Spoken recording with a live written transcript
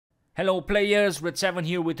Hello players, Redseven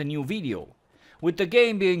here with a new video. With the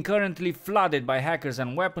game being currently flooded by hackers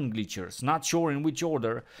and weapon glitchers, not sure in which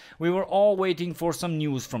order, we were all waiting for some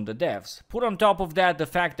news from the devs. Put on top of that the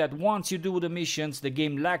fact that once you do the missions, the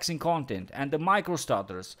game lacks in content, and the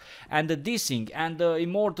micro-stutters, and the dissing, and the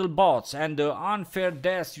immortal bots, and the unfair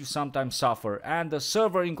deaths you sometimes suffer, and the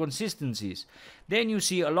server inconsistencies. Then you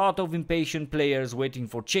see a lot of impatient players waiting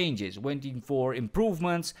for changes, waiting for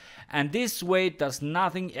improvements, and this wait does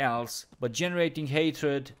nothing else but generating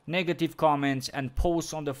hatred, negative comments and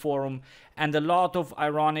posts on the forum, and a lot of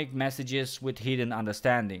ironic messages with hidden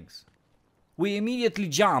understandings. We immediately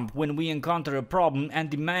jump when we encounter a problem and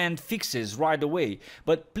demand fixes right away,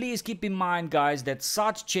 but please keep in mind guys that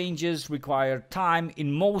such changes require time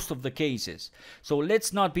in most of the cases, so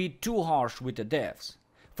let's not be too harsh with the devs.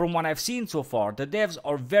 From what I've seen so far, the devs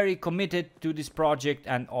are very committed to this project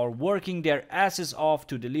and are working their asses off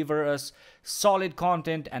to deliver us solid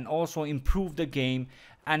content and also improve the game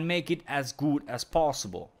and make it as good as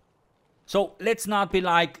possible. So let's not be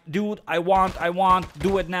like, dude, I want,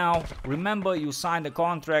 do it now. Remember, you signed a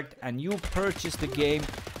contract and you purchased the game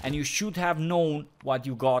and you should have known what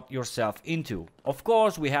you got yourself into. Of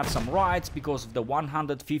course, we have some rights because of the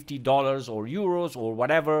 $150 or euros or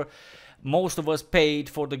whatever most of us paid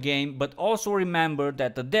for the game, but also remember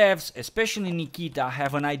that the devs, especially Nikita,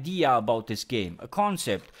 have an idea about this game, a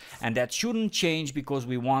concept, and that shouldn't change because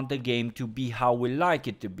we want the game to be how we like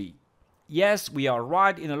it to be. Yes, we are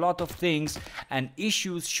right in a lot of things and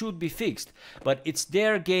issues should be fixed, but it's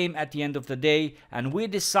their game at the end of the day and we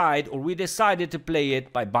decided to play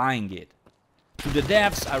it by buying it. To the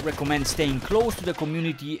devs, I recommend staying close to the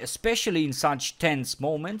community, especially in such tense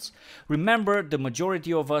moments. Remember, the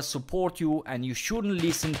majority of us support you and you shouldn't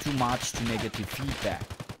listen too much to negative feedback.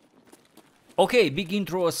 Okay, big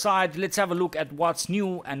intro aside, let's have a look at what's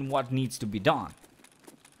new and what needs to be done.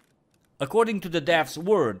 According to the devs'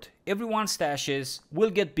 word, everyone's stashes will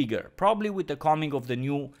get bigger, probably with the coming of the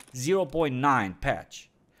new 0.9 patch.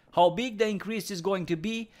 How big the increase is going to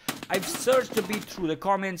be? I've searched a bit through the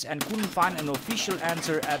comments and couldn't find an official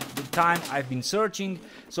answer at the time I've been searching,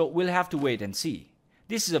 so we'll have to wait and see.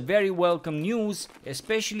 This is a very welcome news,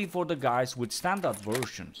 especially for the guys with standard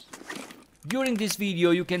versions. During this video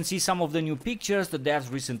you can see some of the new pictures the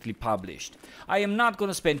devs recently published. I am not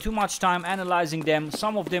gonna spend too much time analyzing them.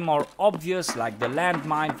 Some of them are obvious, like the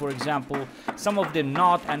landmine for example, some of them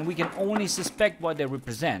not, and we can only suspect what they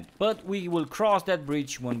represent, but we will cross that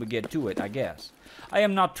bridge when we get to it, I guess. I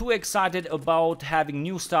am not too excited about having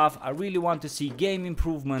new stuff. I really want to see game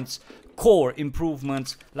improvements, core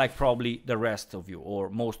improvements, like probably the rest of you or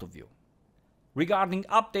most of you. Regarding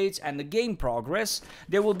updates and the game progress,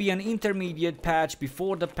 there will be an intermediate patch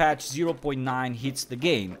before the patch 0.9 hits the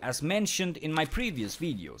game, as mentioned in my previous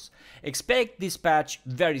videos. Expect this patch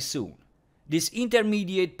very soon. This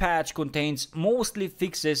intermediate patch contains mostly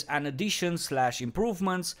fixes and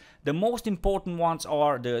additions/improvements. The most important ones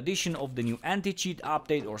are the addition of the new anti-cheat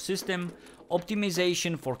update or system,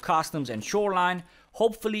 optimization for customs and shoreline,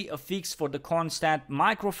 hopefully a fix for the constant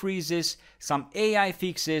micro freezes, some AI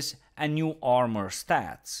fixes and new armor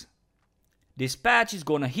stats. This patch is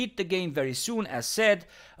gonna hit the game very soon, as said.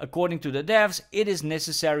 According to the devs, it is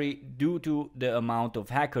necessary due to the amount of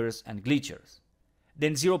hackers and glitchers.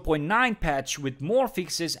 Then 0.9 patch with more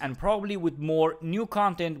fixes and probably with more new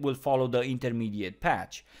content will follow the intermediate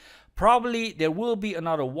patch. Probably there will be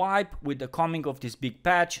another wipe with the coming of this big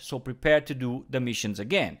patch, so prepare to do the missions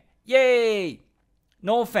again. Yay!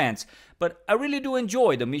 No offense, but I really do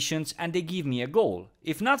enjoy the missions and they give me a goal.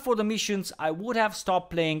 If not for the missions, I would have stopped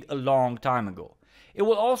playing a long time ago. It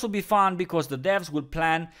will also be fun because the devs will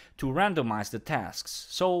plan to randomize the tasks.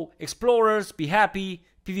 So explorers, be happy,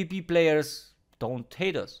 PvP players, don't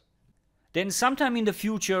hate us. Then sometime in the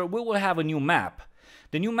future we will have a new map.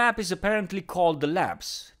 The new map is apparently called the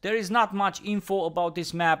Labs. There is not much info about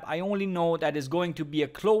this map. I only know that it's going to be a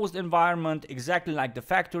closed environment exactly like the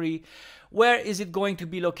factory. Where is it going to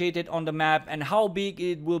be located on the map and how big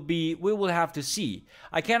it will be, we will have to see.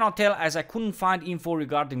 I cannot tell as I couldn't find info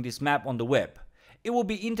regarding this map on the web. It will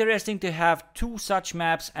be interesting to have two such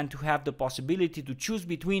maps and to have the possibility to choose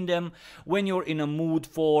between them when you're in a mood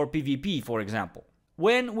for PvP, for example.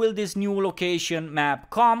 When will this new location map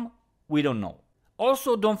come? We don't know.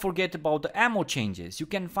 Also, don't forget about the ammo changes. You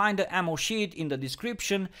can find the ammo sheet in the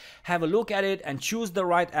description, have a look at it and choose the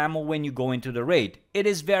right ammo when you go into the raid. It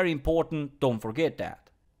is very important, don't forget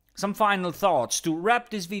that. Some final thoughts. To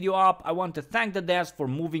wrap this video up, I want to thank the devs for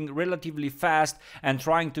moving relatively fast and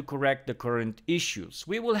trying to correct the current issues.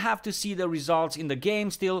 We will have to see the results in the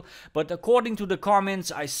game still, but according to the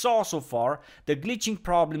comments I saw so far, the glitching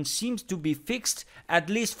problem seems to be fixed,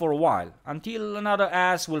 at least for a while, until another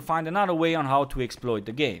ass will find another way on how to exploit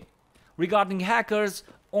the game. Regarding hackers,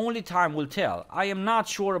 only time will tell. I am not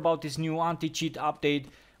sure about this new anti-cheat update.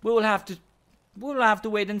 We will have to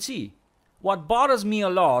wait and see. What bothers me a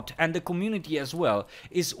lot, and the community as well,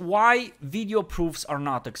 is why video proofs are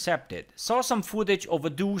not accepted. Saw some footage of a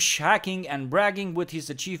douche hacking and bragging with his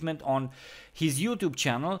achievement on his YouTube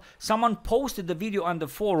channel. Someone posted the video on the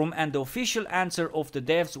forum and the official answer of the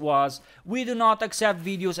devs was, "We do not accept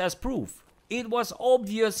videos as proof." It was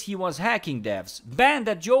obvious he was hacking, devs. Ban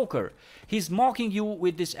that joker. He's mocking you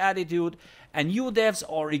with this attitude and you devs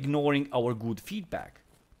are ignoring our good feedback.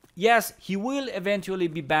 Yes, he will eventually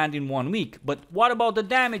be banned in 1 week, but what about the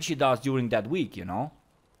damage he does during that week, you know?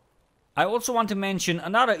 I also want to mention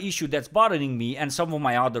another issue that's bothering me and some of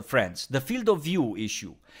my other friends, the field of view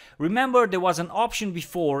issue. Remember, there was an option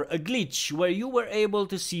before, a glitch, where you were able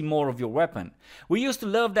to see more of your weapon. We used to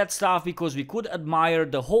love that stuff because we could admire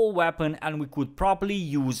the whole weapon and we could properly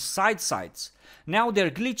use side sights. Now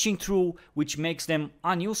they're glitching through, which makes them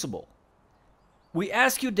unusable. We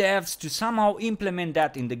ask you devs to somehow implement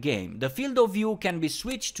that in the game. The field of view can be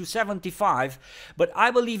switched to 75, but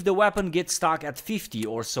I believe the weapon gets stuck at 50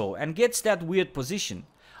 or so and gets that weird position.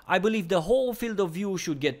 I believe the whole field of view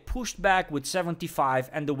should get pushed back with 75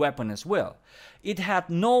 and the weapon as well. It had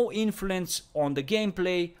no influence on the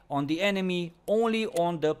gameplay, on the enemy, only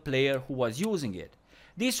on the player who was using it.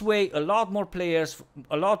 This way a lot more players,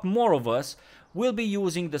 a lot more of us, will be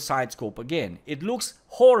using the side scope again. It looks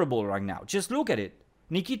horrible right now. Just look at it.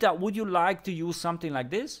 Nikita, would you like to use something like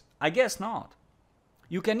this? I guess not.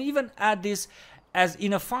 You can even add this as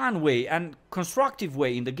in a fun way and constructive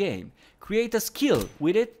way in the game. Create a skill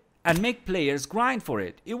with it and make players grind for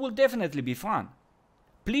it. It will definitely be fun.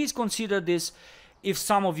 Please consider this if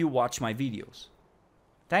some of you watch my videos.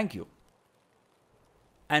 Thank you.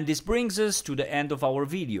 And this brings us to the end of our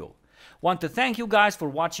video. Want to thank you guys for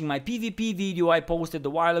watching my PvP video I posted a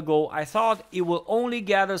while ago. I thought it will only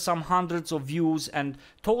gather some hundreds of views and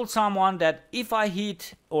told someone that if I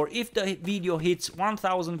hit or if the video hits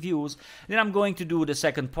 1000 views, then I'm going to do the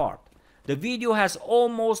second part. The video has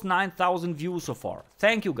almost 9000 views so far.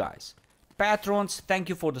 Thank you guys. Patrons, thank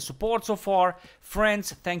you for the support so far.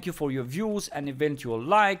 Friends, thank you for your views and eventual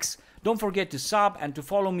likes. Don't forget to sub and to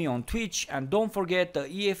follow me on Twitch, and don't forget the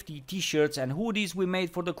EFT t-shirts and hoodies we made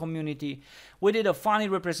for the community. We did a funny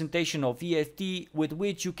representation of EFT with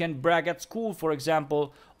which you can brag at school, for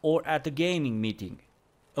example, or at a gaming meeting.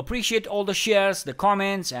 Appreciate all the shares, the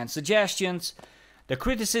comments and suggestions, the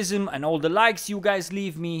criticism and all the likes you guys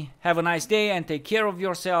leave me. Have a nice day and take care of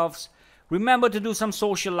yourselves. Remember to do some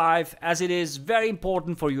social life, as it is very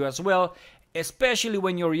important for you as well, especially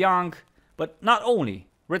when you're young, but not only.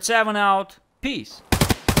 Redseven out. Peace.